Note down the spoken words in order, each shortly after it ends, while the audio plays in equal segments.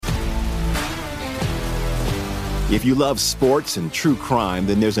If you love sports and true crime,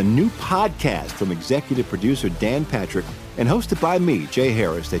 then there's a new podcast from executive producer Dan Patrick and hosted by me, Jay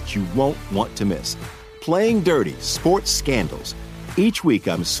Harris, that you won't want to miss. Playing Dirty: Sports Scandals. Each week,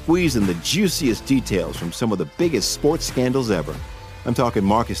 I'm squeezing the juiciest details from some of the biggest sports scandals ever. I'm talking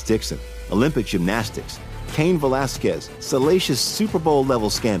Marcus Dixon, Olympic gymnastics, Cain Velasquez, salacious Super Bowl-level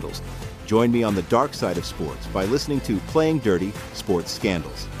scandals. Join me on the dark side of sports by listening to Playing Dirty: Sports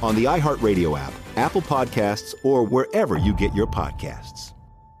Scandals on the iHeartRadio app, Apple Podcasts, or wherever you get your podcasts.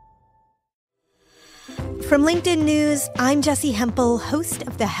 From LinkedIn News, I'm Jessie Hempel, host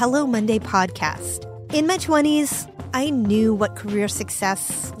of the Hello Monday podcast. In my 20s, I knew what career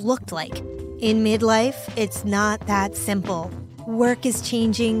success looked like. In midlife, it's not that simple. Work is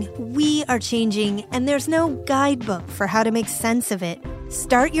changing, we are changing, and there's no guidebook for how to make sense of it.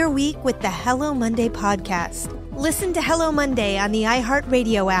 Start your week with the Hello Monday podcast. Listen to Hello Monday on the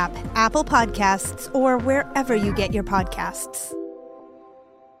iHeartRadio app, Apple Podcasts, or wherever you get your podcasts.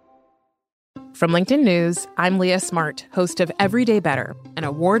 From LinkedIn News, I'm Leah Smart, host of Everyday Better, an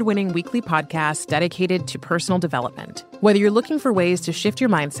award-winning weekly podcast dedicated to personal development. Whether you're looking for ways to shift your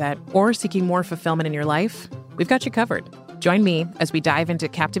mindset or seeking more fulfillment in your life, we've got you covered. Join me as we dive into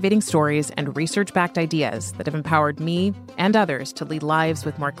captivating stories and research-backed ideas that have empowered me and others to lead lives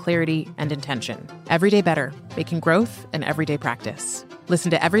with more clarity and intention. Everyday Better, making growth an everyday practice. Listen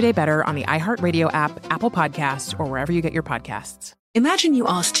to Everyday Better on the iHeartRadio app, Apple Podcasts, or wherever you get your podcasts. Imagine you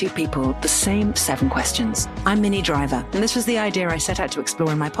ask two people the same 7 questions. I'm Minnie Driver, and this was the idea I set out to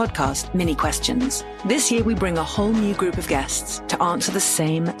explore in my podcast, Minnie Questions. This year, we bring a whole new group of guests to answer the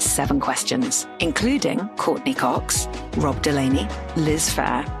same 7 questions, including Courtney Cox, Rob Delaney, Liz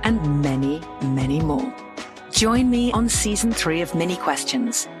Phair, and many, many more. Join me on Season 3 of Minnie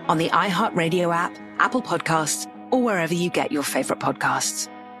Questions on the iHeartRadio app, Apple Podcasts, or wherever you get your favorite podcasts.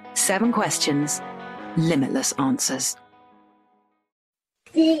 7 questions, limitless answers.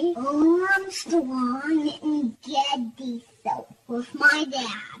 The Armstrong and Getty show with my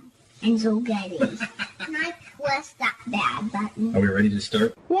dad, Enzo Getty. And I press that bad button. Are we ready to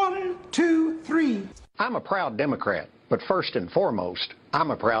start? 1, 2, 3. I'm a proud Democrat, but first and foremost,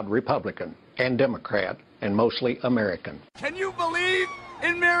 I'm a proud Republican and Democrat and mostly American. Can you believe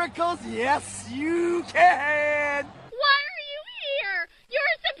in miracles? Yes, you can. Why are you here?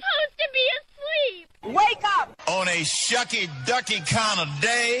 You're supposed to be asleep. Wake up! On a shucky-ducky kind of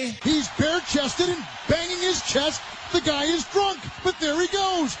day. He's bare-chested and banging his chest. The guy is drunk, but there he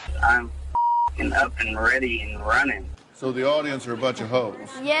goes. I'm up and ready and running. So the audience are a bunch of hoes.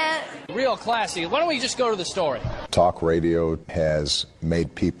 Yeah. Real classy. Why don't we just go to the story? Talk radio has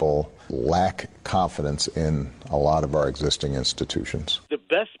made people lack confidence in a lot of our existing institutions. The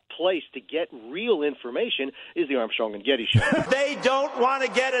best place to get real information is the Armstrong and Getty Show. They don't want to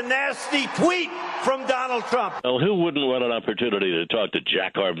get a nasty tweet from Donald Trump. Well, who wouldn't want an opportunity to talk to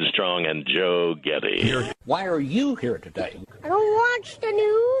Jack Armstrong and Joe Getty? Why are you here today? I don't watch the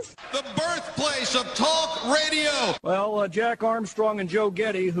news. The birthplace of talk radio. Well, Jack Armstrong and Joe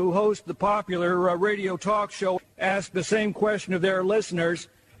Getty, who host the popular radio talk show, asked the same question of their listeners,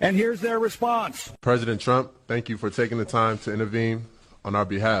 and here's their response. President Trump, thank you for taking the time to intervene on our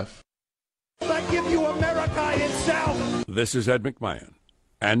behalf. I give you America itself. This is Ed McMahon.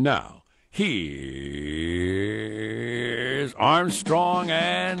 And now, here's Armstrong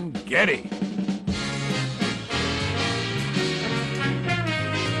and Getty.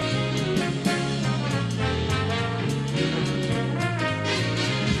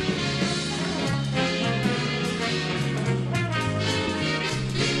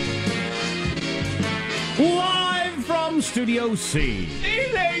 Live from Studio C.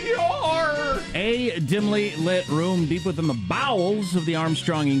 A dimly lit room deep within the bowels of the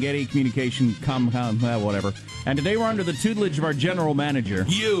Armstrong and Getty Communication whatever. And today we're under the tutelage of our general manager.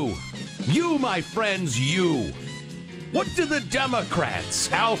 You, my friends, you. What do the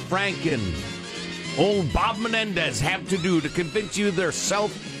Democrats, Al Franken, old Bob Menendez have to do to convince you they're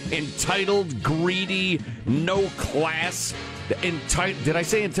self-entitled, greedy, no class, did I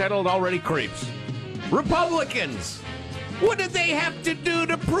say entitled already? Creeps. Republicans. What did they have to do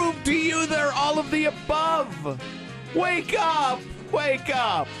to prove to you they're all of the above? Wake up! Wake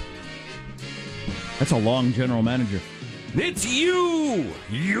up! That's a long general manager. It's you!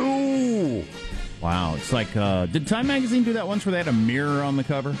 You! Wow, it's like, did Time Magazine do that once where they had a mirror on the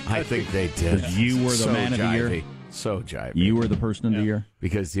cover? I think they did. Because you were the man of the year? So jivey. You were the person of the year?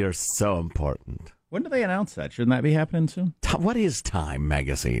 Because you're so important. When do they announce that? Shouldn't that be happening soon? What is Time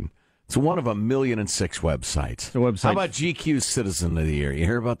Magazine? It's one of 1,000,006 websites. It's a website. How about GQ's Citizen of the Year? You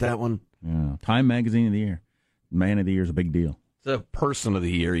hear about that one? Yeah. Time Magazine of the Year. Man of the Year is a big deal. The person of the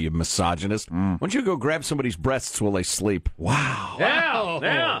year, you misogynist. Why don't you go grab somebody's breasts while they sleep? Wow.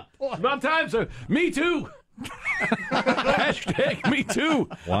 Yeah. It's about time. So, me too. Hashtag me too.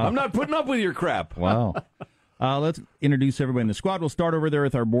 Wow. I'm not putting up with your crap. Wow. Let's introduce everybody in the squad. We'll start over there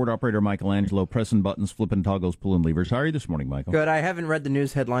with our board operator, Michelangelo, pressing buttons, flipping toggles, pulling levers. How are you this morning, Michael? Good. I haven't read the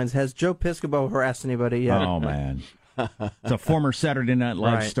news headlines. Has Joe Piscopo harassed anybody yet? Oh, man. It's a former Saturday Night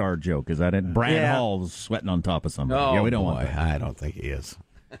Live star joke. Is that it? Brad Hall's sweating on top of somebody. Oh, yeah, we don't boy. want that. I don't think he is.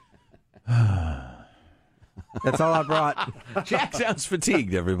 That's all I brought. Jack sounds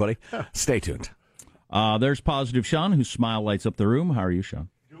fatigued, everybody. Stay tuned. There's Positive Sean, whose smile lights up the room. How are you, Sean?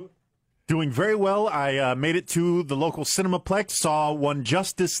 Doing very well. I made it to the local Cinemaplex, saw One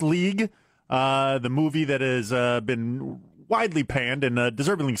Justice League, the movie that has been widely panned and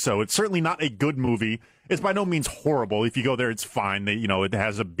deservingly so. It's certainly not a good movie. It's by no means horrible. If you go there, it's fine. It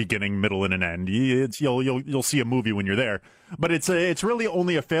has a beginning, middle, and an end. You'll see a movie when you're there. But it's really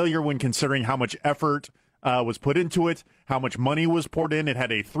only a failure when considering how much effort was put into it, how much money was poured in. It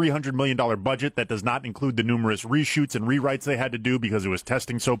had a $300 million budget that does not include the numerous reshoots and rewrites they had to do because it was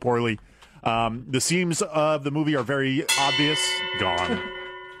testing so poorly. The seams of the movie are very obvious. Gone.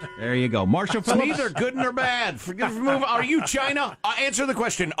 There you go. Marshall Phillips. Neither good nor bad. Are you China? Answer the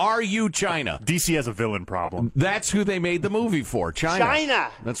question. Are you China? DC has a villain problem. That's who they made the movie for. China.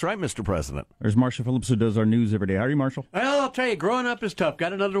 That's right, Mr. President. There's Marshall Phillips, who does our news every day. How are you, Marshall? Well, I'll tell you, growing up is tough.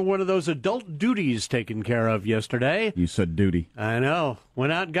 Got another one of those adult duties taken care of yesterday. You said duty. I know.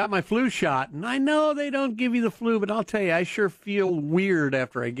 Went out and got my flu shot. And I know they don't give you the flu, but I'll tell you, I sure feel weird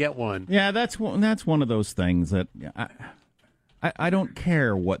after I get one. Yeah, that's one of those things that... I don't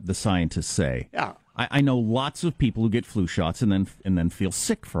care what the scientists say. Yeah. I know lots of people who get flu shots and then feel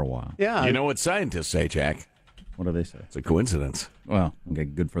sick for a while. Yeah. You know what scientists say, Jack? What do they say? It's a coincidence. Well, okay,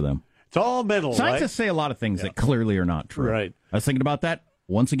 good for them. It's all mental, Scientists say a lot of things that clearly are not true. Right. I was thinking about that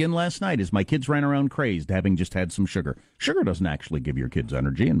once again last night as my kids ran around crazed, having just had some sugar. Sugar doesn't actually give your kids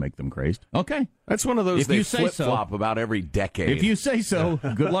energy and make them crazed. Okay. That's one of those if they you say flip-flop about every decade. If you say so,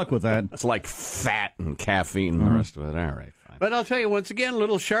 good luck with that. It's like fat and caffeine and the rest of it. All right. But I'll tell you, once again,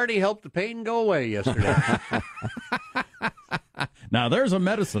 little Shardy helped the pain go away yesterday. Now, there's a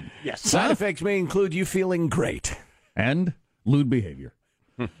medicine. Yes. Side effects may include you feeling great. And lewd behavior.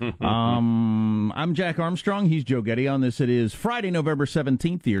 I'm Jack Armstrong. He's Joe Getty. On this, it is Friday, November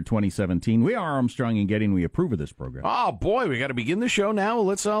 17th, the year 2017. We are Armstrong and Getty, and we approve of this program. Oh, boy, we got to begin the show now.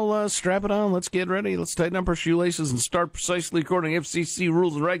 Let's all strap it on. Let's get ready. Let's tighten up our shoelaces and start precisely according to FCC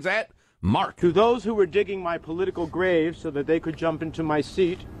rules and regs at Mark. To those who were digging my political grave so that they could jump into my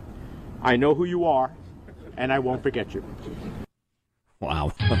seat, I know who you are, and I won't forget you.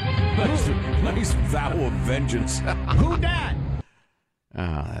 Wow. nice vow of vengeance. Who dat?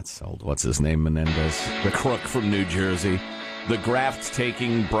 That's old. What's his name? Menendez. The crook from New Jersey. The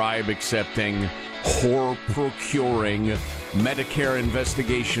graft-taking, bribe-accepting, whore-procuring, Medicare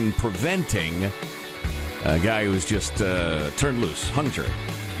investigation preventing guy who was just turned loose, hung jury.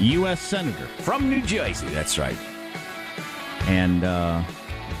 U.S. Senator. From New Jersey, that's right. And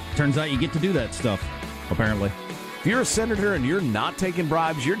turns out you get to do that stuff, apparently. If you're a senator and you're not taking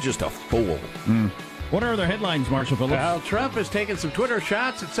bribes, you're just a fool. What are other headlines, Marshall Phillips? Well, Trump has taken some Twitter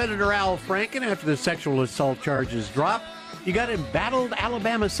shots at Senator Al Franken after the sexual assault charges drop. You got embattled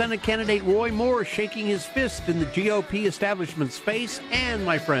Alabama Senate candidate Roy Moore shaking his fist in the GOP establishment's face. And,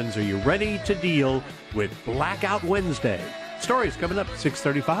 my friends, are you ready to deal with Blackout Wednesday? Stories coming up at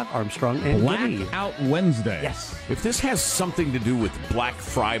 6:35. Armstrong and Getty. Blackout Wednesday. Yes. If this has something to do with Black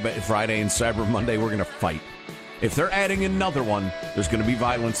Friday and Cyber Monday, we're going to fight. If they're adding another one, there's going to be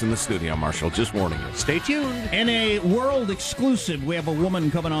violence in the studio, Marshall. Just warning you. Stay tuned. In a world exclusive, we have a woman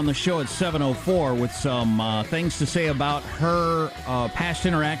coming on the show at 7:04 with some things to say about her past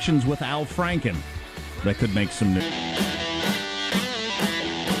interactions with Al Franken that could make some news.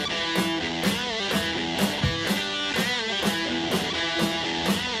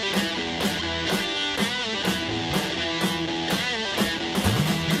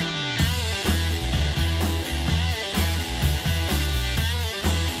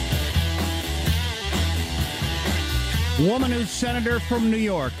 Woman who's senator from New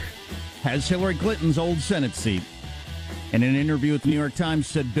York has Hillary Clinton's old Senate seat. In an interview with the New York Times,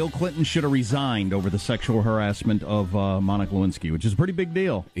 said Bill Clinton should have resigned over the sexual harassment of Monica Lewinsky, which is a pretty big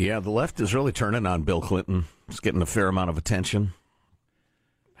deal. Yeah, the left is really turning on Bill Clinton. It's getting a fair amount of attention.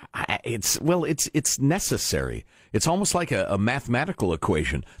 It's necessary. It's almost like a mathematical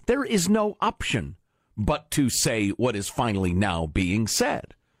equation. There is no option but to say what is finally now being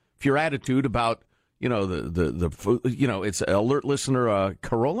said. If your attitude about, it's alert listener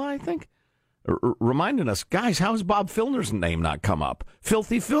Carolla, I think, reminding us, guys, how's Bob Filner's name not come up?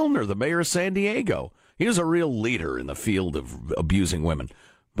 Filthy Filner, the mayor of San Diego. He was a real leader in the field of abusing women.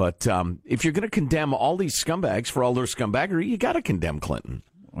 But if you're going to condemn all these scumbags for all their scumbaggery, you got to condemn Clinton.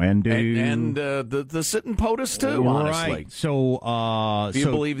 And the sitting POTUS, too, honestly. Right. So, if you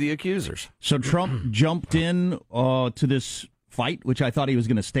believe the accusers. So Trump jumped in to this fight, which I thought he was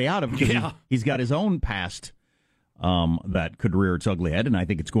going to stay out of. Yeah. He's got his own past that could rear its ugly head, and I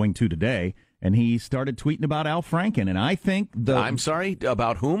think it's going to today. And he started tweeting about Al Franken, and I think I'm sorry,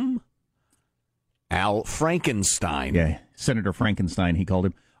 about whom? Al Frankenstein. Yeah, Senator Frankenstein, he called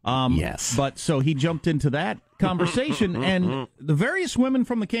him. Yes. But so he jumped into that conversation, and the various women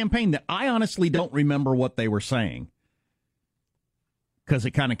from the campaign that I honestly don't remember what they were saying because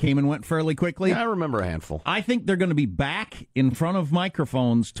it kind of came and went fairly quickly. I remember a handful. I think they're going to be back in front of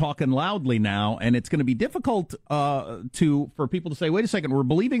microphones talking loudly now, and it's going to be difficult for people to say, wait a second, we're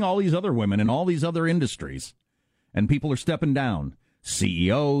believing all these other women in all these other industries, and people are stepping down.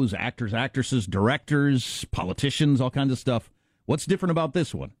 CEOs, actors, actresses, directors, politicians, all kinds of stuff. What's different about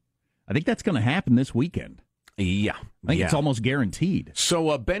this one? I think that's going to happen this weekend. Yeah. I think it's almost guaranteed.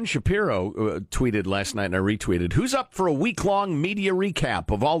 So Ben Shapiro tweeted last night, and I retweeted, who's up for a week-long media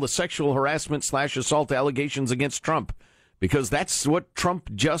recap of all the sexual harassment/assault allegations against Trump? Because that's what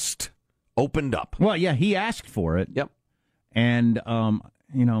Trump just opened up. Well, yeah, he asked for it. Yep. And,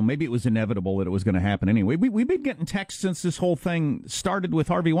 maybe it was inevitable that it was going to happen anyway. We've been getting texts since this whole thing started with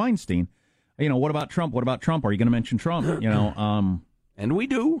Harvey Weinstein. What about Trump? What about Trump? Are you going to mention Trump? And we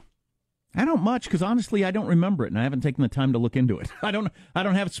do. I don't much because honestly, I don't remember it, and I haven't taken the time to look into it. I don't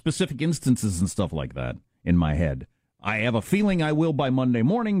have specific instances and stuff like that in my head. I have a feeling I will by Monday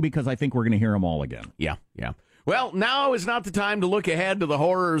morning because I think we're going to hear them all again. Yeah. Well, now is not the time to look ahead to the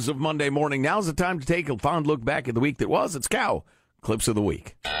horrors of Monday morning. Now's the time to take a fond look back at the week that was. It's Cow Clips of the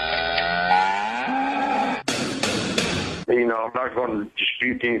Week. I'm not going to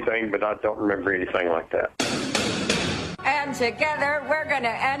dispute anything, but I don't remember anything like that. And together, we're going to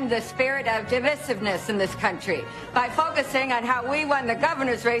end the spirit of divisiveness in this country by focusing on how we won the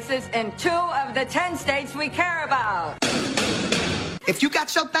governor's races in 2 of the 10 states we care about. If you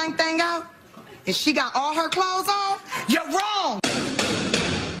got your thing out, and she got all her clothes on, you're wrong.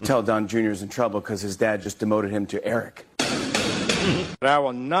 Tell Don Jr.'s in trouble because his dad just demoted him to Eric. But I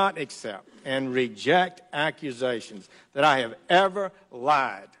will not accept and reject accusations that I have ever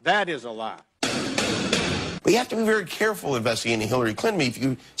lied. That is a lie. But you have to be very careful investigating Hillary Clinton. If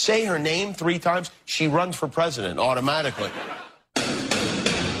you say her name 3 times, she runs for president automatically.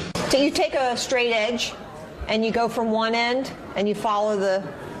 So you take a straight edge and you go from one end and you follow the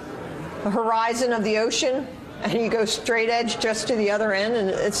horizon of the ocean and you go straight edge just to the other end and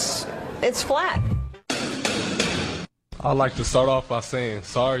it's flat. I'd like to start off by saying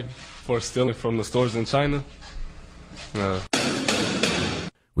sorry for stealing from the stores in China.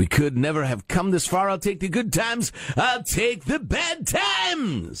 We could never have come this far. I'll take the good times. I'll take the bad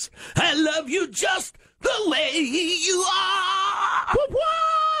times. I love you just the way you are. Whoop,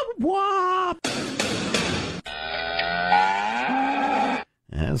 whoop, whoop.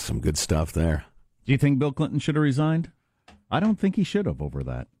 That's some good stuff there. Do you think Bill Clinton should have resigned? I don't think he should have over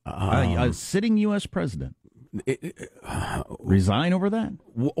that. A sitting U.S. president. Resign over that?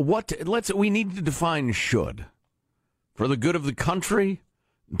 We need to define should. For the good of the country?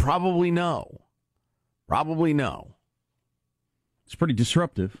 Probably no. It's pretty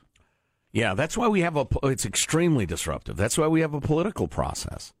disruptive. Yeah, that's why we have it's extremely disruptive. That's why we have a political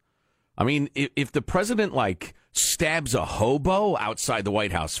process. I mean, if the president, stabs a hobo outside the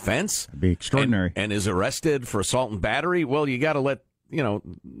White House fence... That'd be extraordinary. And is arrested for assault and battery, well, you got to let,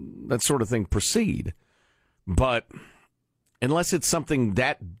 that sort of thing proceed. But unless it's something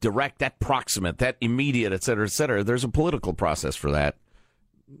that direct, that proximate, that immediate, et cetera, there's a political process for that.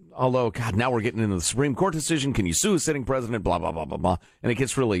 Although, God, now we're getting into the Supreme Court decision. Can you sue a sitting president? Blah, blah, blah, blah, blah. And it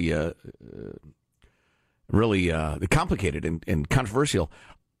gets really complicated and controversial.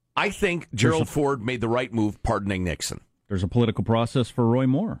 I think Gerald Ford made the right move pardoning Nixon. There's a political process for Roy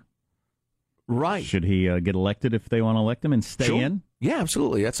Moore. Right. Should he get elected if they want to elect him and stay in? Yeah,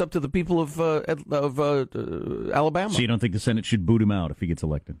 absolutely. That's up to the people of Alabama. So you don't think the Senate should boot him out if he gets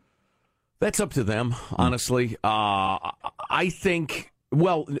elected? That's up to them, honestly. I think,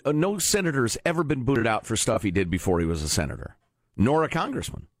 no senator's ever been booted out for stuff he did before he was a senator, nor a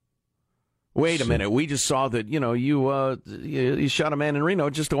congressman. Wait a minute. We just saw that, you shot a man in Reno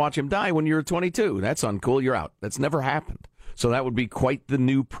just to watch him die when you were 22. That's uncool. You're out. That's never happened. So that would be quite the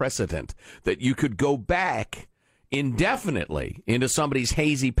new precedent that you could go back indefinitely into somebody's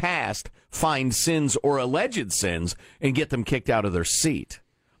hazy past, find sins or alleged sins, and get them kicked out of their seat.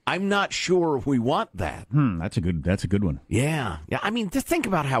 I'm not sure we want that. That's a good one. Yeah. I mean, just think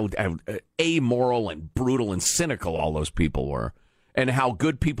about how amoral and brutal and cynical all those people were, and how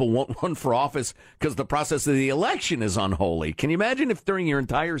good people won't run for office because the process of the election is unholy. Can you imagine if during your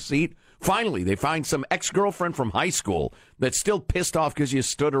entire seat, finally, they find some ex-girlfriend from high school that's still pissed off because you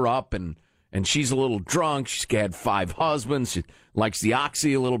stood her up, and she's a little drunk. She's had 5 husbands. She likes the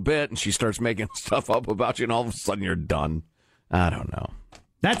oxy a little bit, and she starts making stuff up about you, and all of a sudden you're done. I don't know.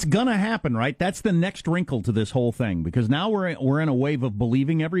 That's gonna happen, right? That's the next wrinkle to this whole thing, because now we're in a wave of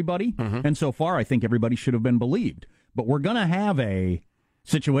believing everybody, and so far I think everybody should have been believed. But we're gonna have a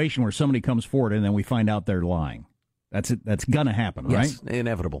situation where somebody comes forward and then we find out they're lying. That's it. That's gonna happen, right? Yes,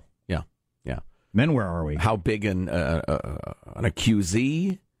 inevitable. Yeah. Then where are we? How big an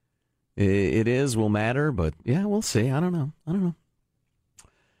accusee it is will matter, but yeah, we'll see. I don't know.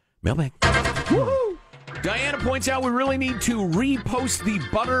 Mailbag. Woohoo! Diana points out we really need to repost the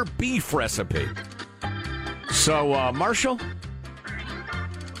butter beef recipe. So, Marshall,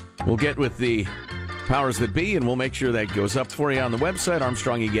 we'll get with the powers that be, and we'll make sure that goes up for you on the website,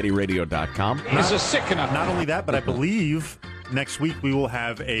 ArmstrongandGettyRadio.com. This is sick enough. Not only that, but I believe next week we will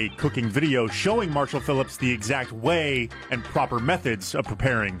have a cooking video showing Marshall Phillips the exact way and proper methods of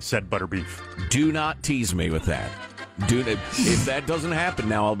preparing said butter beef. Do not tease me with that. Dude, if that doesn't happen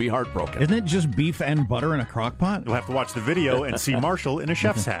now, I'll be heartbroken. Isn't it just beef and butter in a crock pot? You'll have to watch the video and see Marshall in a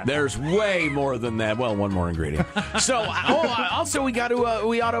chef's hat. There's way more than that. Well, one more ingredient. So, also we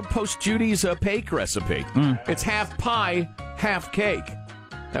ought to post Judy's Pake recipe. It's half pie, half cake.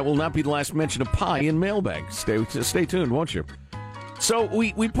 That will not be the last mention of pie in Mailbag. Stay tuned, won't you? So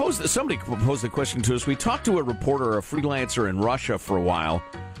somebody posed the question to us. We talked to a reporter, a freelancer in Russia for a while.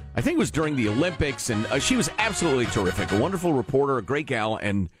 I think it was during the Olympics, and she was absolutely terrific. A wonderful reporter, a great gal,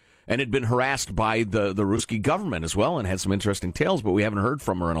 and had been harassed by the Ruski government as well, and had some interesting tales, but we haven't heard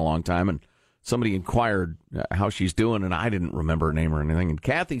from her in a long time. And somebody inquired how she's doing, and I didn't remember her name or anything. And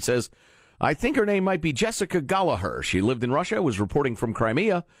Kathy says, I think her name might be Jessica Gallagher. She lived in Russia, was reporting from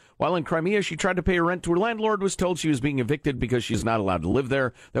Crimea. While in Crimea, she tried to pay her rent to her landlord, was told she was being evicted because she's not allowed to live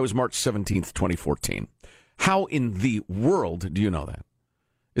there. That was March 17th, 2014. How in the world do you know that?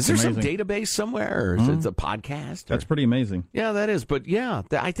 Is there some database somewhere, or is it a podcast? That's pretty amazing. Yeah, that is. But yeah,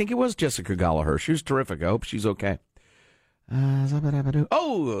 I think it was Jessica Gallagher. She was terrific. I hope she's okay.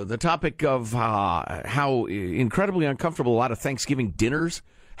 The topic of how incredibly uncomfortable a lot of Thanksgiving dinners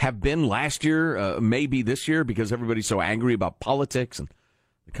have been last year, maybe this year, because everybody's so angry about politics and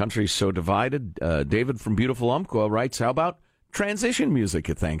the country's so divided. David from beautiful Umpqua writes, how about transition music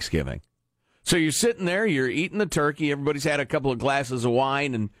at Thanksgiving? So you're sitting there, you're eating the turkey, everybody's had a couple of glasses of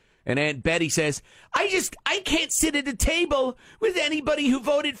wine, and Aunt Betty says, I can't sit at a table with anybody who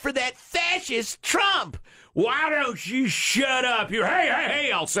voted for that fascist Trump. Why don't you shut up? Hey,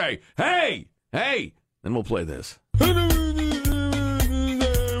 I'll say, hey. Then we'll play this.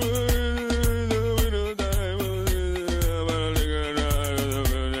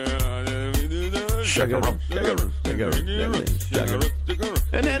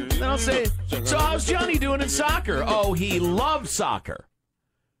 And then I'll say, so how's Johnny doing in soccer? Oh, he loves soccer.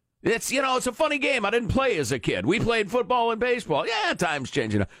 It's a funny game. I didn't play as a kid. We played football and baseball. Yeah, time's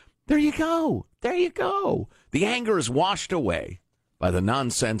changing. There you go. The anger is washed away by the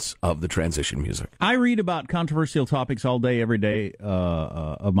nonsense of the transition music. I read about controversial topics all day, every day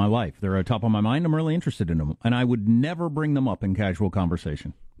of my life. They're on top of my mind. I'm really interested in them. And I would never bring them up in casual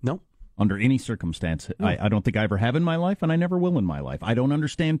conversation. No. Under any circumstance. I don't think I ever have in my life, and I never will in my life. I don't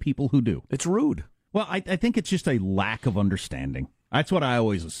understand people who do. It's rude. Well, I think it's just a lack of understanding. That's what I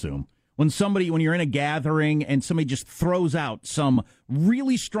always assume. When you're in a gathering and somebody just throws out some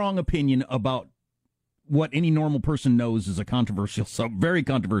really strong opinion about what any normal person knows is a very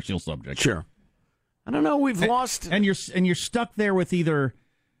controversial subject. Sure. I don't know. We've lost, and you're stuck there with either.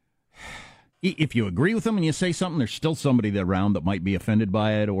 If you agree with them and you say something, there's still somebody around that might be offended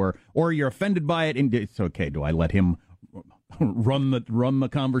by it, or you're offended by it, and it's okay. Do I let him run the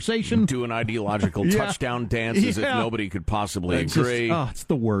conversation? Do an ideological touchdown dance as if nobody could possibly agree. It's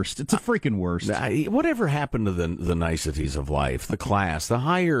the worst. It's the freaking worst. Whatever happened to the niceties of life, the class, the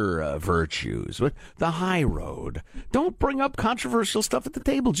higher virtues, the high road? Don't bring up controversial stuff at the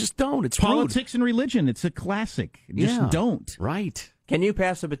table. Just don't. It's politics rude. And religion. It's a classic. Just don't. Right. Can you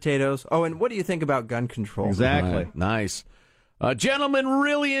pass the potatoes? Oh, and what do you think about gun control? Exactly. Right. Nice. Gentlemen,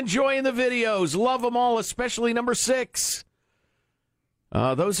 really enjoying the videos. Love them all, especially number 6.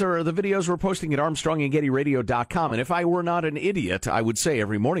 Those are the videos we're posting at ArmstrongandGettyRadio.com. And if I were not an idiot, I would say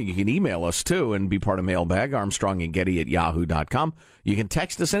every morning you can email us, too, and be part of Mailbag, ArmstrongandGetty@yahoo.com. You can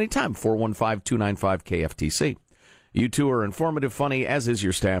text us anytime, 415-295-KFTC. You two are informative, funny, as is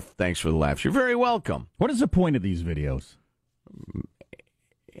your staff. Thanks for the laughs. You're very welcome. What is the point of these videos?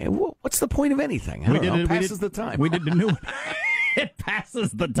 What's the point of anything? It passes the time. We did the new one. It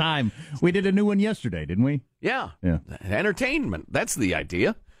passes the time. We did a new one yesterday, didn't we? Yeah. Entertainment. That's the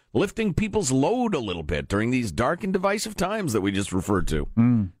idea. Lifting people's load a little bit during these dark and divisive times that we just referred to.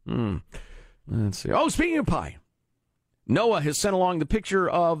 Let's see. Oh, speaking of pie, Noah has sent along the picture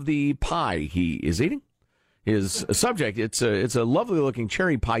of the pie he is eating. His subject, it's a lovely-looking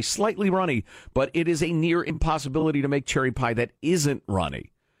cherry pie, slightly runny, but it is a near impossibility to make cherry pie that isn't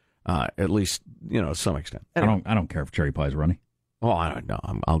runny. At least, to some extent. Anyway. I don't care if cherry pie's runny. Oh, I don't know.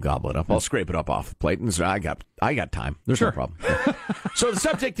 I'll gobble it up. I'll scrape it up off the plate. And I got time. There's no problem. Yeah. So the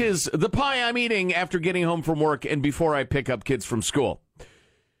subject is the pie I'm eating after getting home from work and before I pick up kids from school.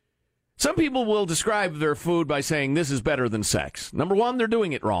 Some people will describe their food by saying this is better than sex. Number one, they're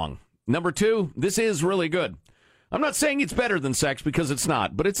doing it wrong. Number two, this is really good. I'm not saying it's better than sex because it's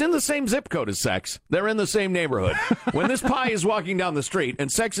not, but it's in the same zip code as sex. They're in the same neighborhood. When this pie is walking down the street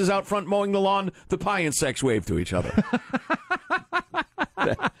and sex is out front mowing the lawn, the pie and sex wave to each other.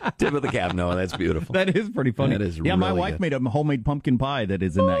 Tip of the cap, Noah. That's beautiful. That is pretty funny. That is yeah, really my wife made a homemade pumpkin pie that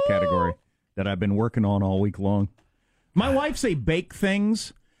is in that category that I've been working on all week long. My wife say bake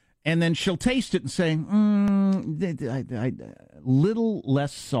things, and then she'll taste it and say, little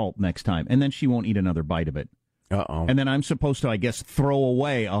less salt next time. And then she won't eat another bite of it. Uh-oh. And then I'm supposed to, I guess, throw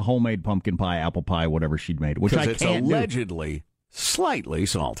away a homemade pumpkin pie, apple pie, whatever she'd made, which I it's can't allegedly slightly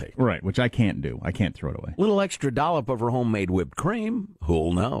salty. Right, which I can't do. I can't throw it away. Little extra dollop of her homemade whipped cream.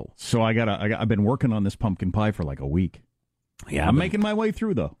 Who'll know? So I've been working on this pumpkin pie for like a week. Yeah, I'm making my way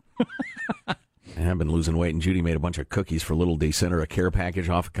through, though. I've been losing weight, and Judy made a bunch of cookies for Little D. Sent her a care package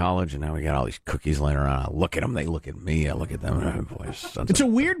off of college, and now we got all these cookies laying around. I look at them, they look at me, I look at them. Oh, boy, it's a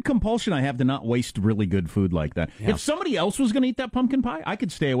weird compulsion I have to not waste really good food like that. Yeah. If somebody else was going to eat that pumpkin pie, I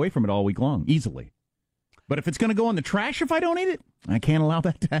could stay away from it all week long, easily. But if it's going to go in the trash if I don't eat it, I can't allow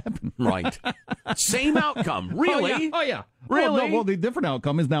that to happen. Right. Same outcome. Really? Oh, yeah. Really? Well, the different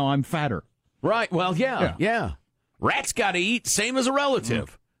outcome is now I'm fatter. Right. Well, yeah. Rats got to eat, same as a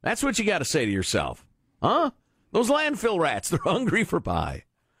relative. That's what you got to say to yourself. Huh? Those landfill rats, they're hungry for pie.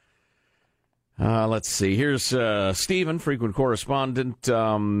 Let's see. Here's Stephen, frequent correspondent.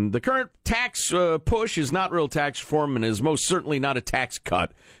 The current tax push is not real tax reform and is most certainly not a tax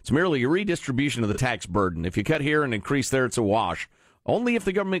cut. It's merely a redistribution of the tax burden. If you cut here and increase there, it's a wash. Only if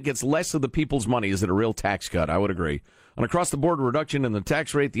the government gets less of the people's money is it a real tax cut. I would agree. An across-the-board reduction in the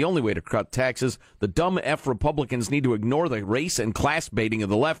tax rate, the only way to cut taxes. The dumb F Republicans need to ignore the race and class baiting of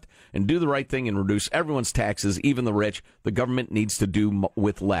the left and do the right thing and reduce everyone's taxes, even the rich. The government needs to do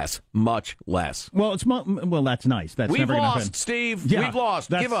with less, much less. Well, that's nice. That's We've never going to happen. lost, Steve. Yeah, We've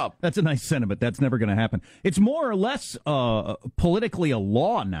lost. Give up. That's a nice sentiment. That's never going to happen. It's more or less politically a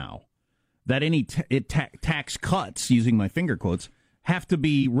law now that any tax cuts, using my finger quotes, have to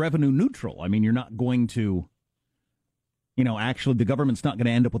be revenue neutral. I mean, you're not going to... actually, the government's not going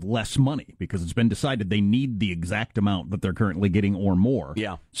to end up with less money because it's been decided they need the exact amount that they're currently getting or more.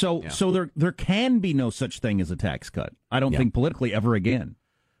 Yeah. So there can be no such thing as a tax cut. I don't think politically ever again.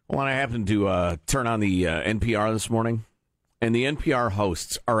 Well, I happened to turn on the NPR this morning, and the NPR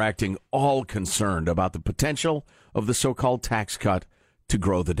hosts are acting all concerned about the potential of the so-called tax cut to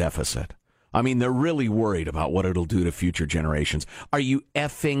grow the deficit. I mean, they're really worried about what it'll do to future generations. Are you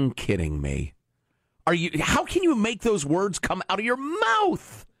effing kidding me? How can you make those words come out of your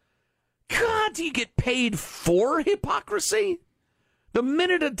mouth? God, do you get paid for hypocrisy? The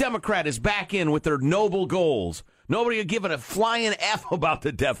minute a Democrat is back in with their noble goals, nobody will give it a flying F about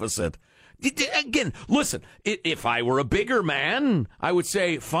the deficit. Again, listen, if I were a bigger man, I would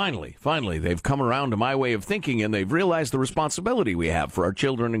say, finally, they've come around to my way of thinking and they've realized the responsibility we have for our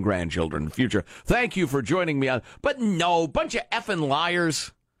children and grandchildren in the future. Thank you for joining me on. But no, bunch of effing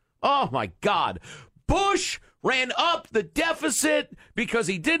liars. Oh, my God. Bush ran up the deficit because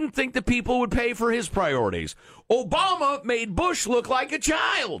he didn't think the people would pay for his priorities. Obama made Bush look like a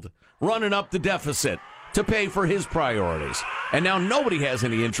child running up the deficit to pay for his priorities. And now nobody has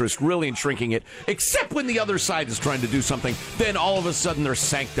any interest really in shrinking it, except when the other side is trying to do something. Then all of a sudden they're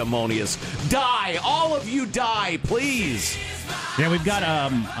sanctimonious. Die. All of you die, please. Yeah, we've got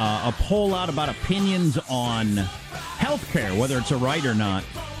a poll out about opinions on healthcare, whether it's a right or not.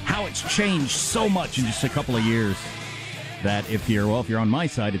 How it's changed so much in just a couple of years that if you're on my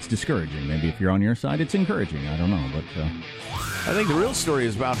side, it's discouraging. Maybe if you're on your side, it's encouraging. I don't know, but I think the real story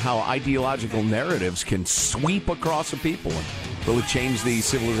is about how ideological narratives can sweep across a people and really change the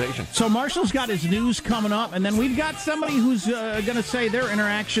civilization. So Marshall's got his news coming up, and then we've got somebody who's going to say their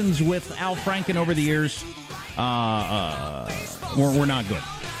interactions with Al Franken over the years. we're not good.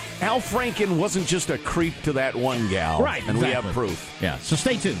 Al Franken wasn't just a creep to that one gal. Right, and exactly. we have proof. Yeah, so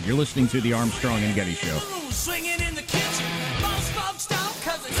stay tuned. You're listening to the Armstrong and Getty Show. Swinging in the kitchen, boss folks stop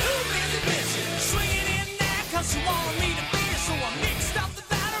because it's too busy bitching. Swinging in there because she wanted me to beer, so I mixed up the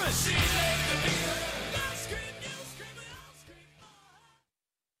batter and she let the beer. I scream, you scream, and I'll scream.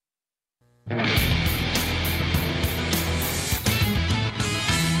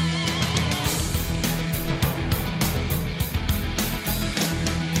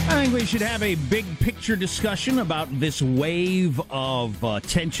 I think we should have a big picture discussion about this wave of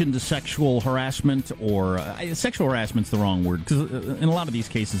attention to sexual harassment, or sexual harassment's the wrong word, because in a lot of these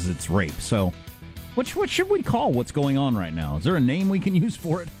cases it's rape. So what should we call what's going on right now? Is there a name we can use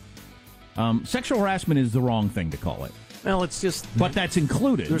for it? Sexual harassment is the wrong thing to call it. Well, it's just... But that's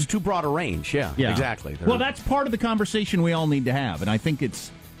included. There's too broad a range, yeah. Exactly. Well, that's part of the conversation we all need to have, and I think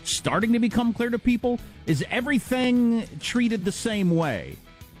it's starting to become clear to people. Is everything treated the same way?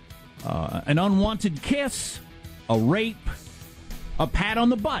 An unwanted kiss, a rape, a pat on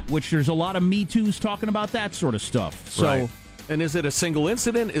the butt, which there's a lot of Me Too's talking about that sort of stuff. So, right. And is it a single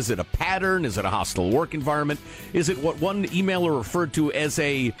incident? Is it a pattern? Is it a hostile work environment? Is it what one emailer referred to as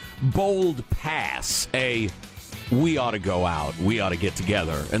a bold pass? We ought to go out. We ought to get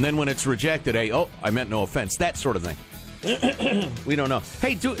together. And then when it's rejected, I meant no offense. That sort of thing. We don't know.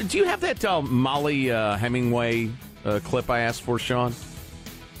 Hey, do you have that Molly Hemingway clip I asked for, Sean?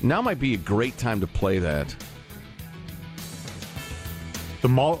 Now might be a great time to play that.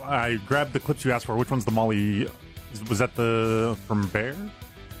 I grabbed the clips you asked for. Which one's the Molly? Was that the from Bear?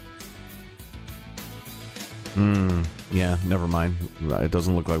 Yeah, never mind. It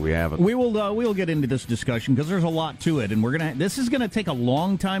doesn't look like we have it. We'll get into this discussion because there's a lot to it, and this is gonna take a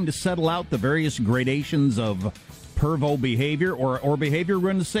long time to settle out the various gradations of pervo behavior or behavior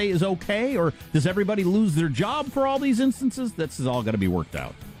we're going to say is okay, or does everybody lose their job for all these instances? This is all going to be worked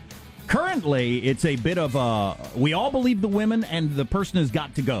out. Currently, it's a bit of we all believe the women and the person has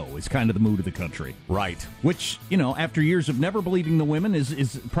got to go is kind of the mood of the country. Right. Which, after years of never believing the women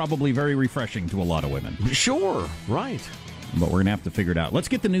is probably very refreshing to a lot of women. Sure, right. But we're going to have to figure it out. Let's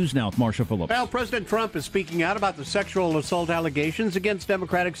get the news now with Marsha Phillips. Well, President Trump is speaking out about the sexual assault allegations against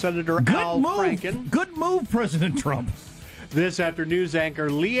Democratic Senator Al Franken. Good move, President Trump. This after news anchor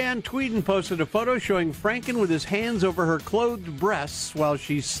Leanne Tweeden posted a photo showing Franken with his hands over her clothed breasts while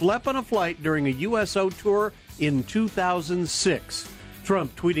she slept on a flight during a USO tour in 2006.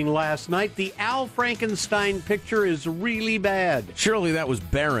 Trump tweeting last night, the Al Frankenstein picture is really bad. Surely that was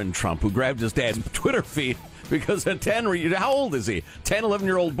Barron Trump who grabbed his dad's Twitter feed because at 10, how old is he? 10,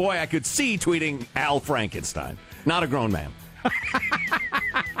 11-year-old boy I could see tweeting Al Frankenstein. Not a grown man.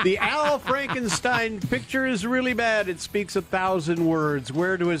 The Al Frankenstein picture is really bad. It speaks 1,000 words.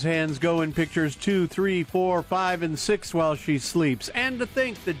 Where do his hands go in pictures 2, 3, 4, 5, and 6 while she sleeps? And to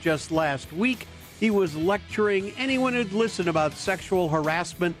think that just last week he was lecturing anyone who'd listen about sexual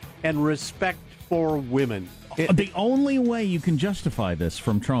harassment and respect for women. The only way you can justify this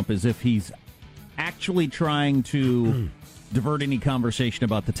from Trump is if he's actually trying to divert any conversation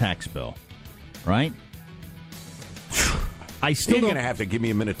about the tax bill, right? You're going to have to give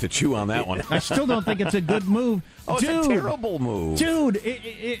me a minute to chew on that one. I still don't think it's a good move. Dude, it's a terrible move. Dude,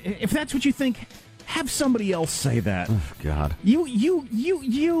 if that's what you think, have somebody else say that. Oh, God.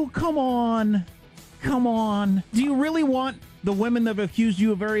 You, come on. Come on. Do you really want the women that have accused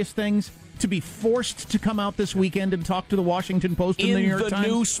you of various things to be forced to come out this weekend and talk to the Washington Post and the New York Times? In the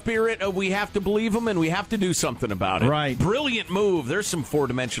new spirit of we have to believe them and we have to do something about it. Right. Brilliant move. There's some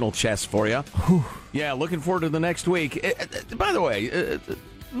four-dimensional chess for you. Yeah, looking forward to the next week. By the way,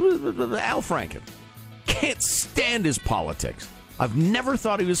 Al Franken, can't stand his politics. I've never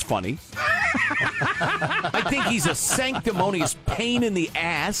thought he was funny. I think he's a sanctimonious pain in the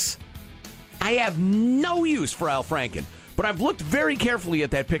ass. I have no use for Al Franken. But I've looked very carefully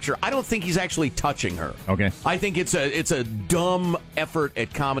at that picture. I don't think he's actually touching her. Okay. I think it's a dumb effort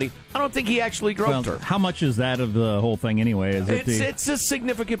at comedy. I don't think he actually groped her. How much is that of the whole thing anyway? It's a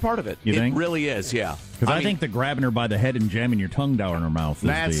significant part of it. You think? It really is, yeah. Because I think the grabbing her by the head and jamming your tongue down her mouth is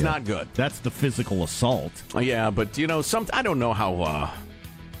that's not good. That's the physical assault. Yeah, but I don't know how...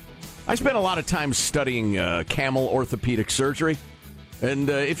 I spent a lot of time studying camel orthopedic surgery.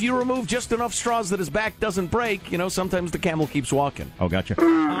 And if you remove just enough straws that his back doesn't break, sometimes the camel keeps walking. Oh, gotcha.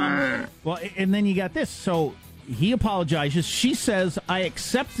 Well, and then you got this. So he apologizes. She says, I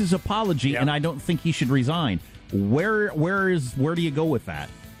accept his apology, and I don't think he should resign. Where do you go with that?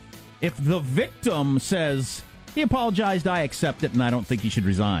 If the victim says, he apologized, I accept it, and I don't think he should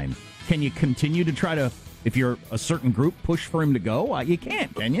resign, can you continue to try to If you're a certain group, push for him to go? You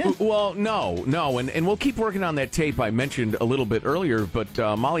can't, can you? Well, no. And we'll keep working on that tape I mentioned a little bit earlier, but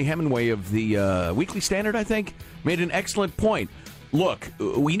Molly Hemingway of the Weekly Standard, I think, made an excellent point. Look,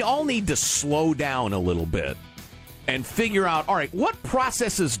 we all need to slow down a little bit and figure out, all right, what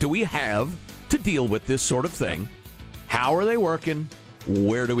processes do we have to deal with this sort of thing? How are they working?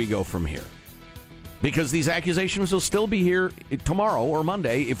 Where do we go from here? Because these accusations will still be here tomorrow or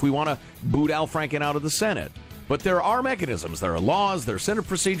Monday if we want to boot Al Franken out of the Senate. But there are mechanisms, there are laws, there are Senate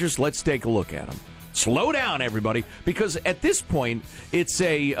procedures. Let's take a look at them. Slow down, everybody, because at this point, it's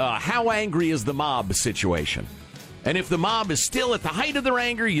a how angry is the mob situation. And if the mob is still at the height of their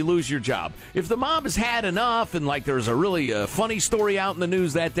anger, you lose your job. If the mob has had enough and like there's a really funny story out in the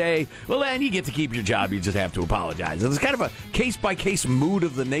news that day, well, then you get to keep your job. You just have to apologize. It's kind of a case-by-case mood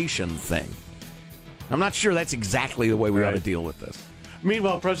of the nation thing. I'm not sure that's exactly the way we ought to deal with this.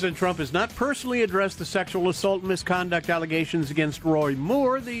 Meanwhile, President Trump has not personally addressed the sexual assault and misconduct allegations against Roy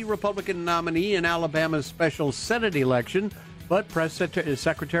Moore, the Republican nominee in Alabama's special Senate election, but Press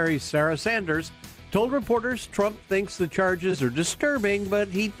Secretary Sarah Sanders told reporters Trump thinks the charges are disturbing, but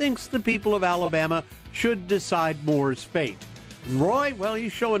he thinks the people of Alabama should decide Moore's fate. And Roy, well,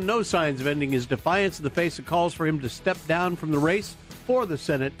 he's showing no signs of ending his defiance in the face of calls for him to step down from the race for the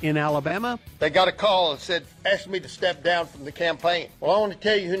Senate in Alabama. They got a call and said, asked me to step down from the campaign. Well, I want to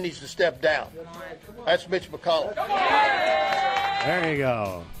tell you who needs to step down. That's Mitch McConnell. There you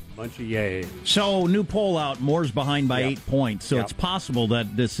go. Bunch of yays. So, new poll out, Moore's behind by 8 points. So it's possible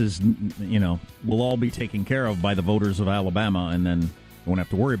that this is, will all be taken care of by the voters of Alabama, and then won't have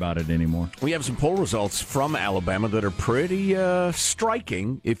to worry about it anymore. We have some poll results from Alabama that are pretty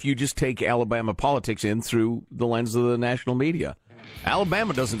striking if you just take Alabama politics in through the lens of the national media.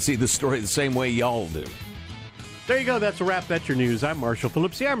 Alabama doesn't see this story the same way y'all do. There you go. That's a wrap. That's your news. I'm Marshall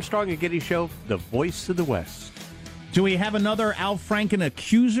Phillips, the Armstrong and Getty Show, the voice of the West. Do we have another Al Franken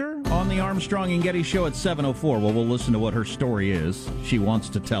accuser on the Armstrong and Getty Show at 7:04? Well, we'll listen to what her story is. She wants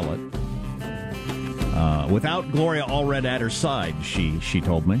to tell it. Without Gloria Allred at her side, she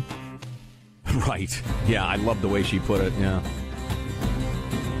told me. Right. Yeah, I love the way she put it. Yeah.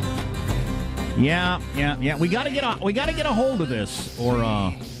 Yeah. We got to get a hold of this, or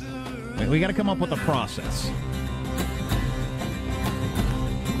we got to come up with a process.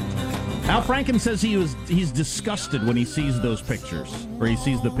 Al Franken says he's disgusted when he sees those pictures, or he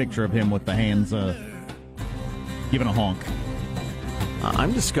sees the picture of him with the hands giving a honk.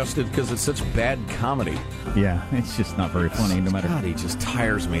 I'm disgusted because it's such bad comedy. Yeah, it's just not very funny. No matter. God, he just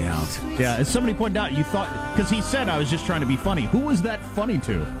tires me out. Yeah, as somebody pointed out, you thought, because he said I was just trying to be funny. Who was that funny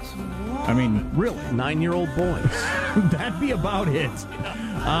to? I mean, really? 9-year-old boys. That'd be about it.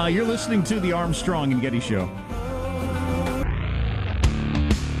 You're listening to the Armstrong and Getty Show.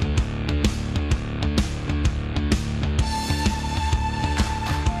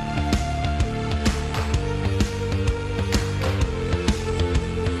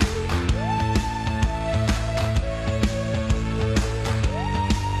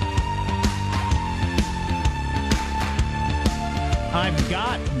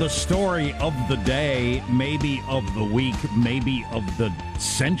 The story of the day, maybe of the week, maybe of the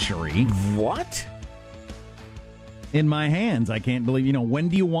century. What? In my hands. I can't believe, when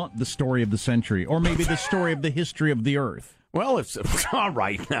do you want the story of the century? Or maybe the story of the history of the earth? Well, it's all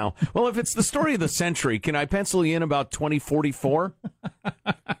right now. Well, if it's the story of the century, can I pencil you in about 2044?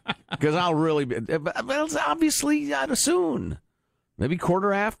 Because I'll really be, well, obviously soon. Maybe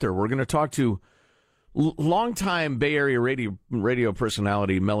quarter after. We're going to talk to longtime Bay Area radio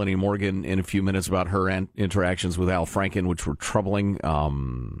personality Melanie Morgan in a few minutes about her interactions with Al Franken, which were troubling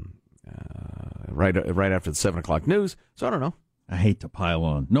right after the 7 o'clock news. So I don't know. I hate to pile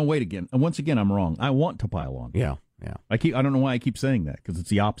on. No, wait again. Once again, I'm wrong. I want to pile on. Yeah. I don't know why I keep saying that, because it's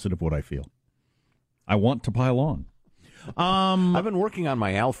the opposite of what I feel. I want to pile on. I've been working on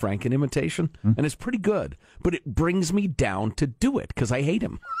my Al Franken imitation, and it's pretty good, but it brings me down to do it because I hate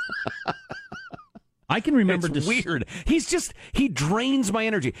him. I can remember. It's weird. He drains my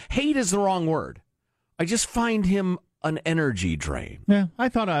energy. Hate is the wrong word. I just find him an energy drain. Yeah, I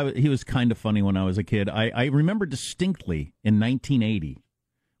thought he was kind of funny when I was a kid. I remember distinctly in 1980,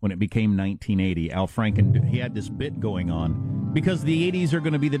 when it became 1980, Al Franken, he had this bit going on, because the 80s are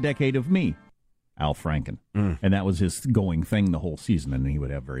going to be the decade of me, Al Franken. And that was his going thing the whole season, and he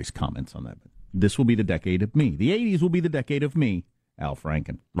would have various comments on that. But this will be the decade of me. The 80s will be the decade of me, Al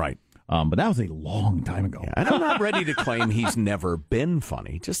Franken. Right. But that was a long time ago. Yeah, and I'm not ready to claim he's never been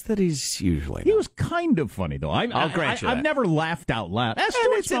funny, just that he's usually He was kind of funny, though. I'll grant you that. I've never laughed out loud. And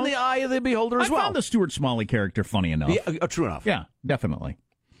it's in the eye of the beholder as well. I found the Stuart Smalley character funny enough. Yeah, true enough. Yeah, definitely.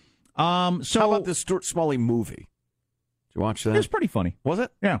 So how about this Stuart Smalley movie? Did you watch that? It was pretty funny. Was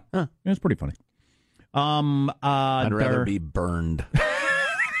it? Yeah, it was pretty funny. I'd rather be burned.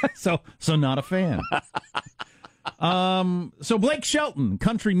 so not a fan. So Blake Shelton,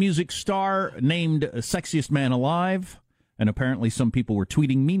 country music star, named Sexiest Man Alive, and apparently some people were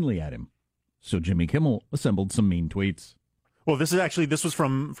tweeting meanly at him. So Jimmy Kimmel assembled some mean tweets. Well, this was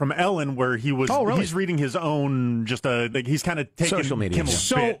from Ellen, where he was. Oh, really? He's reading his own, he's kind of taking social media.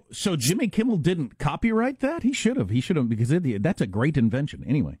 Kimmel's bit. So Jimmy Kimmel didn't copyright that? He should have, because that's a great invention.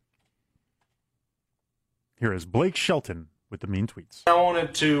 Anyway. Here is Blake Shelton with the mean tweets. I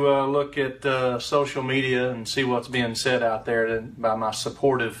wanted to look at social media and see what's being said out there by my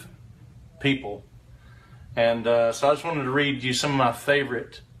supportive people. And so I just wanted to read you some of my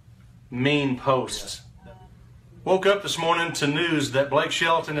favorite mean posts. Woke up this morning to news that Blake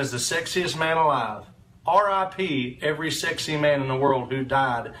Shelton is the sexiest man alive. R.I.P. every sexy man in the world who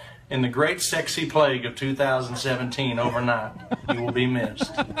died in the great sexy plague of 2017 overnight. You will be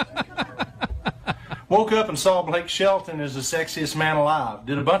missed. Woke up and saw Blake Shelton is the sexiest man alive.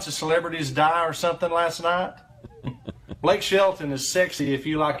 Did a bunch of celebrities die or something last night? Blake Shelton is sexy if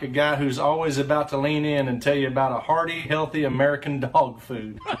you like a guy who's always about to lean in and tell you about a hearty, healthy American dog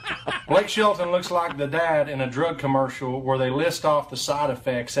food. Blake Shelton looks like the dad in a drug commercial where they list off the side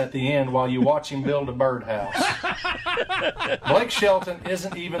effects at the end while you watch him build a birdhouse. Blake Shelton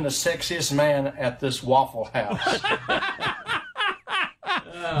isn't even the sexiest man at this Waffle House.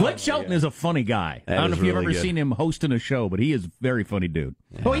 Blake Shelton is a funny guy. I don't know if you've ever seen him hosting a show, but he is a very funny dude.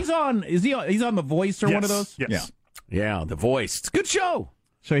 Yeah. Oh, he's on The Voice or one of those? Yes. Yeah, The Voice. It's a good show.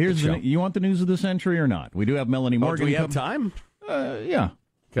 So here's you want the news of the century or not? We do have Melanie Morgan. Do we have time? Yeah.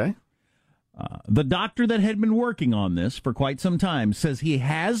 Okay. The doctor that had been working on this for quite some time says he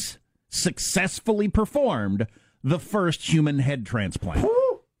has successfully performed the first human head transplant.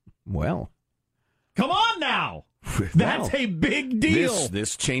 Well. Come on now. That's a big deal.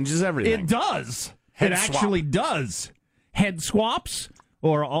 This changes everything. It does. Head it actually does. Head swaps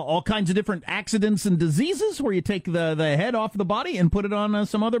or all kinds of different accidents and diseases where you take the head off the body and put it on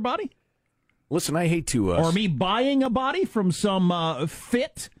some other body. Listen, I hate to... or me buying a body from some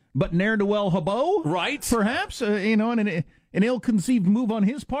fit but ne'er-do-well hobo. Right. Perhaps, an ill-conceived move on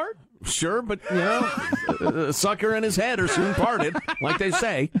his part. Sure, but, a sucker and his head are soon parted, like they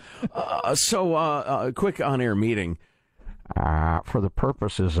say. So, quick on-air meeting. For the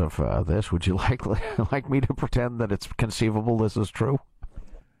purposes of this, would you like me to pretend that it's conceivable this is true?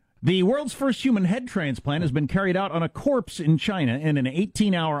 The world's first human head transplant has been carried out on a corpse in China in an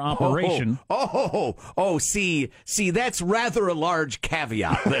 18-hour operation. See, that's rather a large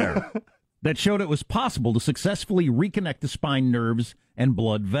caveat there. That showed it was possible to successfully reconnect the spine nerves and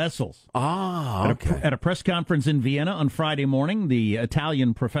blood vessels. Okay. At a press conference in Vienna on Friday morning, the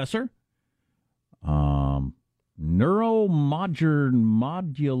Italian professor,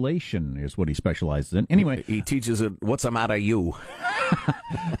 neuromodulation is what he specializes in. Anyway, he teaches it. What's the matter, you?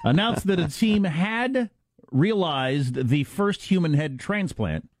 Announced that a team had realized the first human head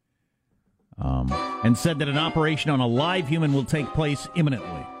transplant, and said that an operation on a live human will take place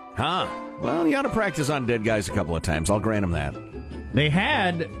imminently. Well, you ought to practice on dead guys a couple of times. I'll grant them that. They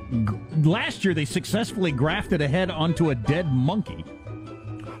had, last year, they successfully grafted a head onto a dead monkey.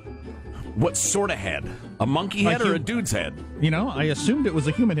 What sort of head? A monkey head or a dude's head? I assumed it was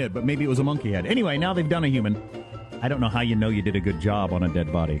a human head, but maybe it was a monkey head. Anyway, now they've done a human. I don't know how you know you did a good job on a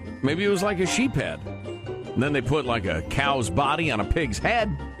dead body. Maybe it was like a sheep head. And then they put like a cow's body on a pig's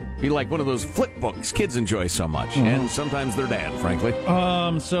head. Be like one of those flip books kids enjoy so much. And sometimes their dad, frankly.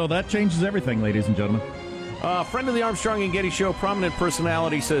 So that changes everything, ladies and gentlemen. Friend of the Armstrong and Getty Show, prominent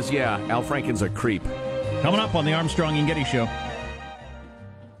personality, says, yeah, Al Franken's a creep. Coming up on the Armstrong and Getty Show.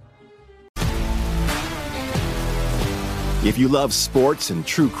 If you love sports and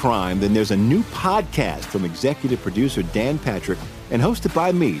true crime, then there's a new podcast from executive producer Dan Patrick and hosted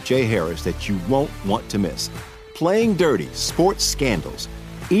by me, Jay Harris, that you won't want to miss. Playing Dirty: Sports Scandals.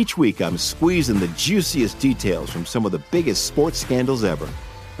 Each week, I'm squeezing the juiciest details from some of the biggest sports scandals ever.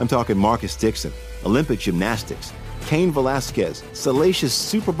 I'm talking Marcus Dixon, Olympic gymnastics, Cain Velasquez, salacious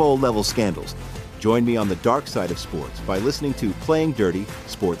Super Bowl-level scandals. Join me on the dark side of sports by listening to Playing Dirty: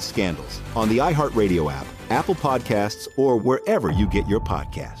 Sports Scandals on the iHeartRadio app, Apple Podcasts, or wherever you get your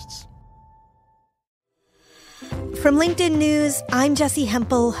podcasts. From LinkedIn News, I'm Jessie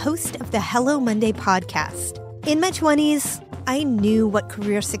Hempel, host of the Hello Monday podcast. In my 20s, I knew what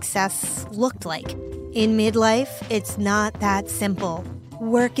career success looked like. In midlife, it's not that simple.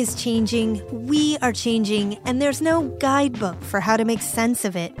 Work is changing, we are changing, and there's no guidebook for how to make sense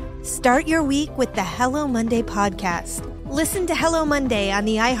of it. Start your week with the Hello Monday podcast, Listen to Hello Monday on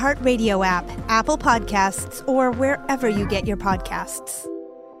the iHeartRadio app, Apple Podcasts, or wherever you get your podcasts.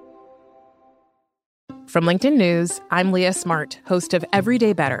 From LinkedIn News, I'm Leah Smart, host of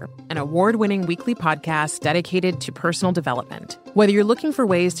Everyday Better, an award-winning weekly podcast dedicated to personal development. Whether you're looking for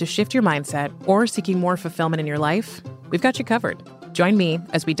ways to shift your mindset or seeking more fulfillment in your life, we've got you covered. Join me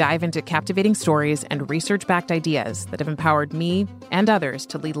as we dive into captivating stories and research-backed ideas that have empowered me and others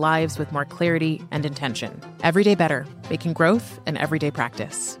to lead lives with more clarity and intention. Everyday Better, making growth an everyday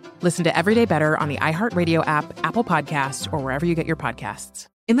practice. Listen to Everyday Better on the iHeartRadio app, Apple Podcasts, or wherever you get your podcasts.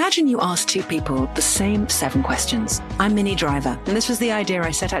 Imagine you ask two people the same 7 questions. I'm Minnie Driver, and this was the idea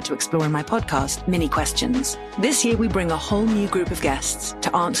I set out to explore in my podcast, Mini Questions. This year, we bring a whole new group of guests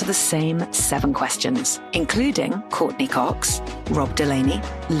to answer the same 7 questions, including Courtney Cox, Rob Delaney,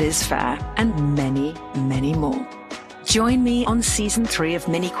 Liz Phair, and many, many more. Join me on Season 3 of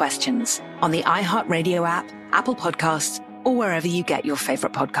Mini Questions on the iHeartRadio app, Apple Podcasts, or wherever you get your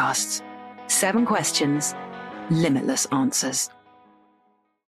favorite podcasts. 7 questions, limitless answers.